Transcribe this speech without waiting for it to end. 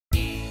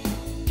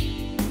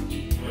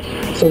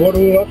So what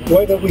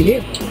weight are we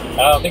here?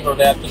 I think we're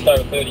about just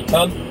over 30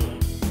 tonne.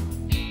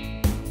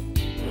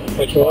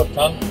 25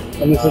 tonne.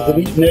 And this is the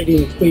Eaton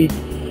 18 speed?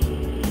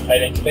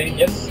 18 speed,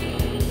 yes.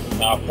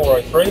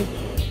 403.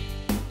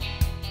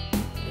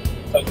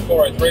 So it's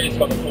 403, it's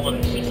got the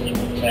 460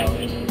 horsepower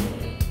in.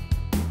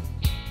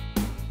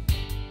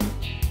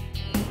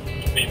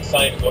 Which would be the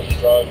same as what you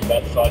drove with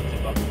that side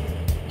tipper.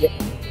 Yep.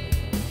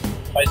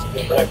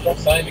 Basically the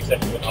same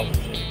except for an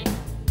Ultrashift.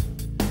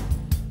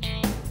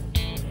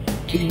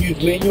 Do you use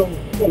manual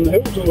on the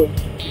hills or do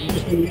you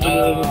just need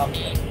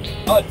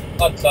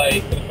I'd say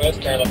for the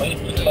first round at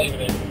least, just leave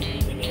it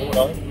in the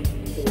auto.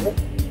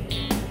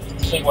 Just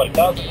to see what it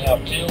does and how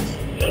it feels.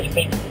 If you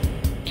think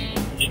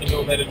you can do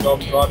a better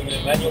job driving it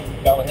in manual,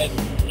 go ahead.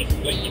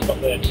 You've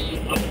got the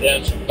up and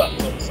down shift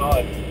buttons on the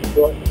side.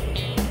 Right.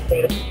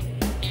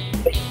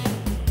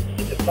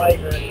 It's a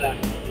favour in that.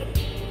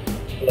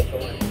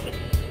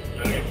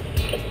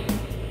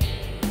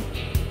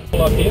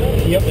 Like here,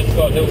 yep. It's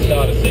got hill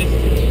start assist.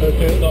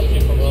 Okay. It stops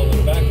you from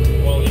rolling back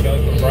while you go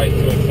from brake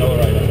to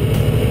accelerator.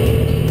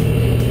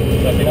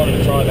 So if you wanted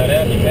to try that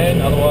out, you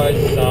can.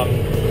 Otherwise,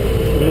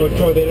 we will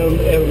try that out on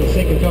the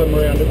second time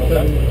around.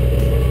 Okay.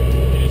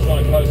 You just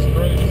want to coast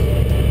through,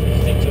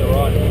 just stick to the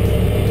right.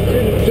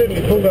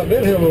 Certainly pulled up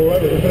that hill all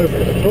right with a bit of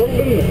throttle,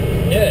 didn't it?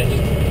 Yeah,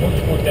 just put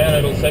your foot down,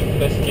 it'll set the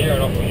best gear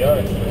and off we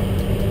go.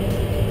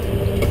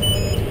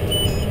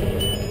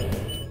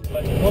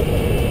 Let your foot.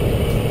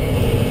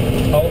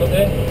 Just hold it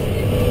there.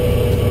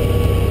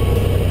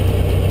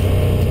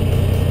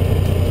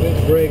 That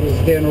brake is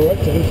down all right,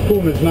 so this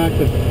corner's marked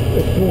at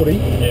 40.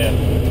 Yeah.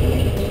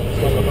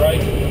 Just on the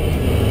brake.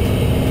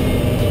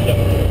 Yep.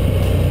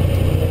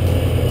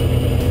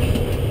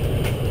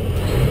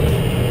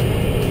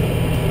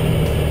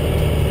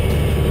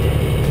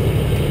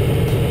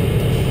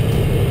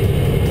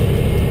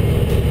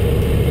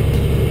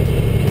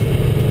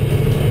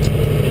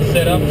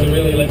 Set up to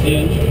really let the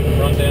engine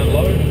run down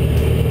low.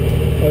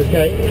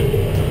 Okay.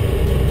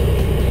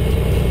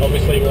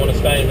 Obviously we want to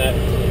stay in that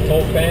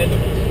torque band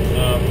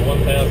of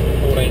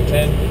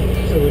 101410.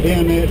 So we're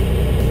down at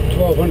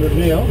 1200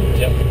 now.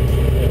 Yep.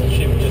 It'll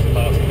shift just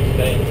past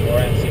 15,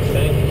 around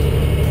 16.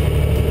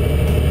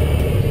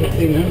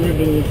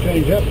 1500 and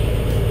change up.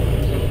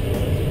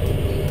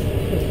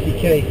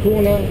 50k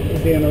corner,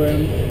 we're down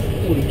around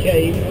 40k.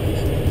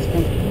 It's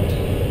comfortable.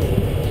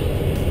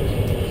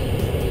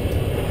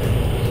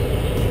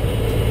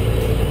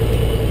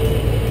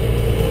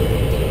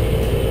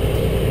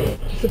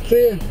 Sit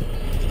there,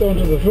 just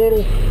onto the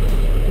throttle,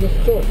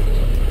 lift off.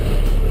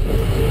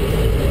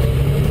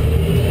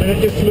 And it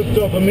just lifts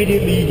off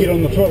immediately you get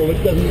on the throttle,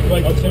 it doesn't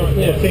wait for 4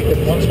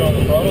 seconds. Once you're on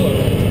the throttle,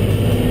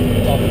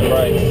 it'll off the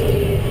brakes.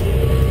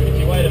 If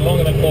you waited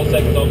longer than 4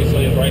 seconds,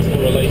 obviously the brakes will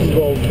release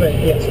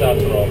and start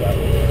to roll back.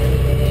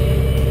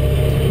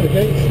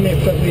 Okay,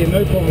 snaps up there,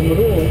 no problem at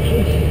all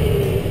actually.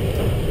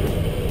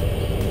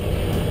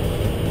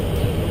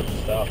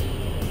 Stuff.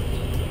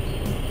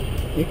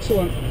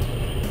 Excellent.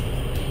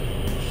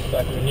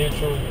 Back to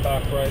neutral,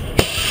 park brake.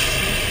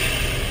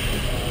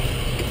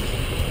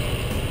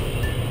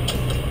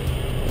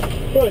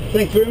 Right,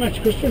 thanks very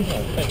much, Christian.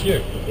 Thank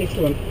you.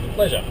 Excellent.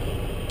 Pleasure.